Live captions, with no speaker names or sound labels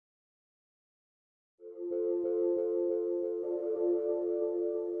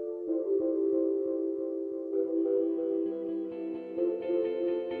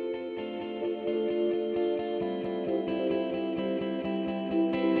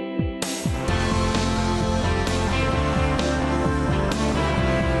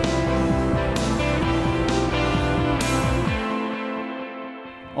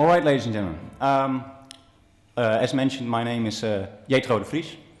Alright, ladies and gentlemen. As mentioned, my name is Jethro de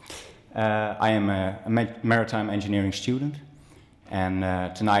Vries. I am a maritime engineering student,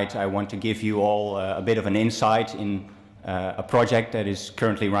 and tonight I want to give you all a bit of an insight in a project that is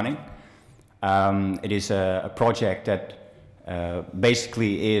currently running. It is a project that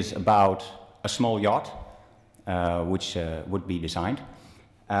basically is about a small yacht which would be designed.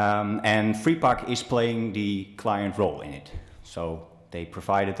 And Freepak is playing the client role in it. So they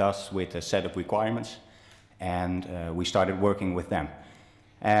provided us with a set of requirements, and we started working with them.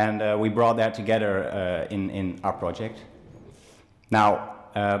 And we brought that together in our project. Now,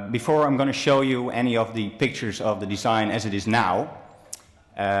 before I'm going to show you any of the pictures of the design as it is now,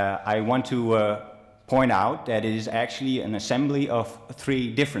 I want to point out that it is actually an assembly of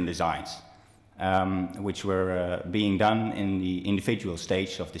 3 different designs, which were being done in the individual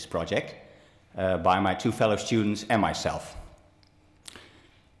stage of this project by my 2 fellow students and myself.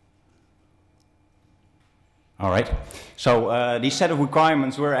 All right, so these set of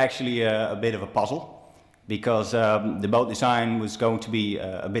requirements were actually a bit of a puzzle, because the boat design was going to be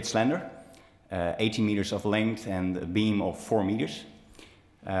a bit slender, 80 meters of length and a beam of 4 meters.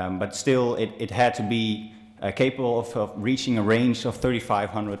 But still it had to be capable of reaching a range of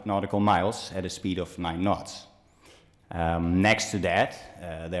 3,500 nautical miles at a speed of 9 knots. Next to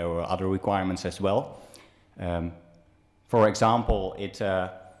that, there were other requirements as well. For example, it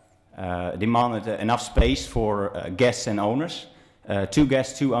demanded enough space for guests and owners, 2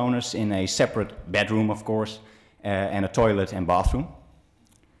 guests, 2 owners in a separate bedroom, of course, and a toilet and bathroom.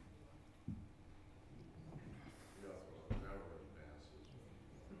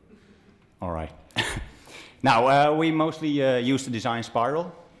 All right. Now, we mostly use the design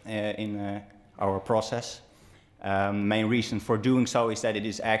spiral in our process. Main reason for doing so is that it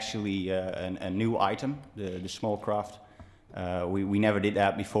is actually a new item, the small craft. We never did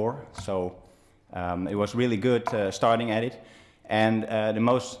that before, so it was really good starting at it. And the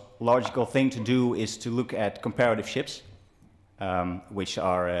most logical thing to do is to look at comparative ships, which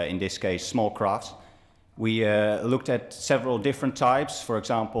are in this case small crafts. We looked at several different types, for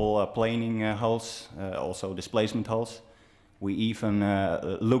example planing hulls, also displacement hulls. We even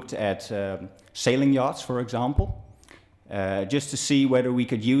looked at sailing yachts, for example, just to see whether we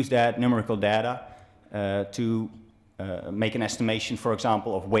could use that numerical data to make an estimation, for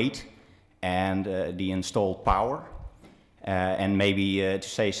example, of weight and the installed power, and maybe to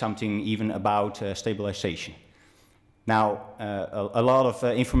say something even about stabilization. Now, a lot of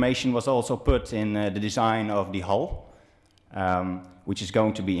information was also put in the design of the hull, which is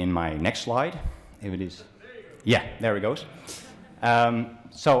going to be in my next slide, if it is. Yeah, there it goes.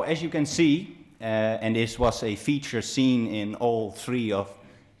 So as you can see, and this was a feature seen in all 3 of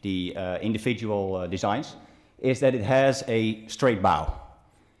the individual designs, is that it has a straight bow.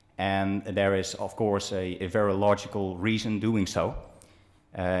 And there is, of course, a very logical reason doing so.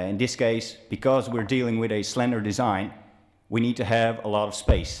 In this case, because we're dealing with a slender design, we need to have a lot of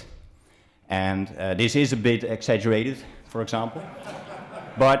space. And this is a bit exaggerated, for example.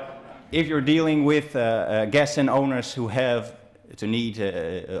 But if you're dealing with guests and owners who have to need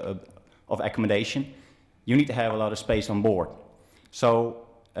of accommodation, you need to have a lot of space on board. So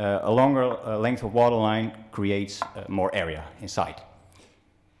a longer length of waterline creates more area inside.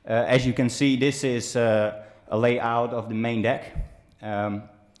 As you can see, this is a layout of the main deck.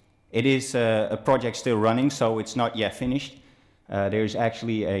 It is a project still running, so it's not yet finished. There's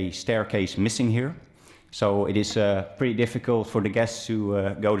actually a staircase missing here, so it is pretty difficult for the guests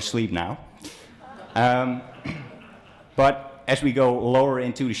to go to sleep now. But as we go lower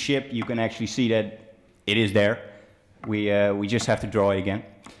into the ship, you can actually see that it is there. We just have to draw it again.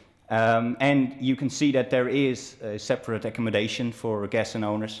 And you can see that there is a separate accommodation for guests and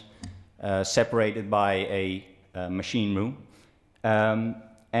owners, separated by a machine room.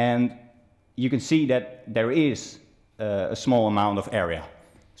 And you can see that there is a small amount of area,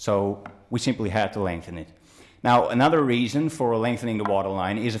 so we simply had to lengthen it. Now, another reason for lengthening the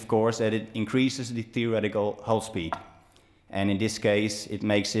waterline is, of course, that it increases the theoretical hull speed. And in this case, it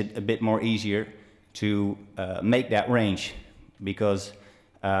makes it a bit more easier to make that range, because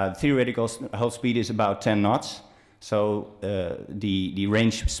theoretical hull speed is about 10 knots, so the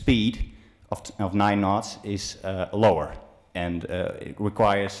range speed of 9 knots is lower, and it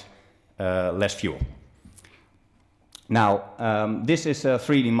requires less fuel. Now, this is a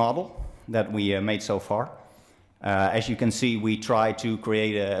 3D model that we made so far. As you can see, we try to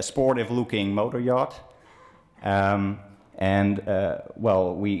create a sportive-looking motor yacht.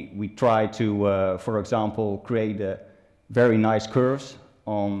 Well, we try to, for example, create very nice curves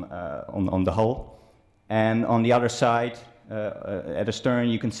on the hull. And on the other side, at the stern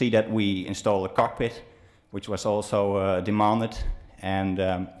you can see that we installed a cockpit, which was also demanded, and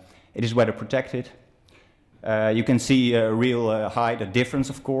it is weather protected. You can see a real height, a difference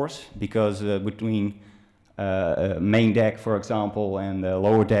of course, because between main deck, for example, and the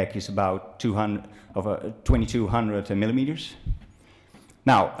lower deck is about 2200 millimeters.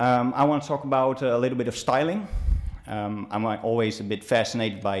 Now, I want to talk about a little bit of styling. I'm always a bit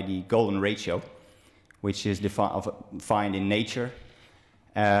fascinated by the golden ratio, which is defined in nature.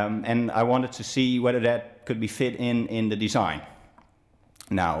 And I wanted to see whether that could be fit in the design.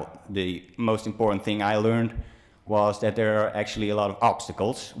 Now, the most important thing I learned was that there are actually a lot of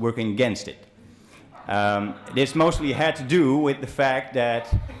obstacles working against it. This mostly had to do with the fact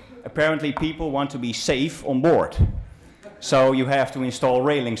that apparently people want to be safe on board. So you have to install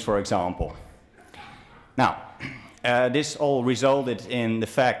railings, for example. Now, this all resulted in the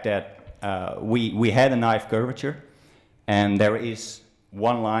fact that we had a knife curvature, and there is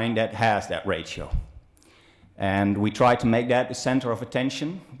one line that has that ratio. And we tried to make that the center of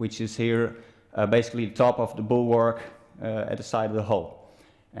attention, which is here basically the top of the bulwark at the side of the hull.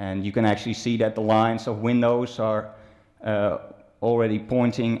 And you can actually see that the lines of windows are already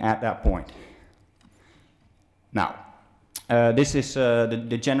pointing at that point. Now, this is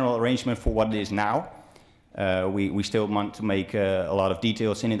the general arrangement for what it is now. We still want to make a lot of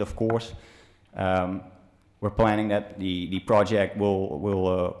details in it, of course. We're planning that the project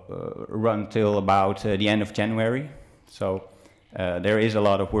will run till about the end of January. So there is a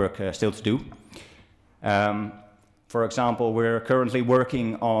lot of work still to do. For example, we're currently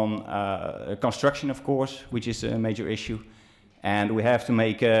working on construction, of course, which is a major issue. And we have to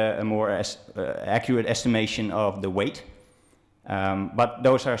make a more accurate estimation of the weight. But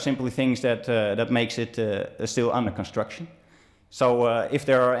those are simply things that makes it still under construction. So if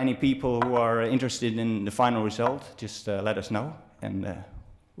there are any people who are interested in the final result, just let us know, and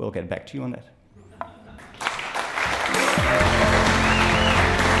we'll get back to you on that.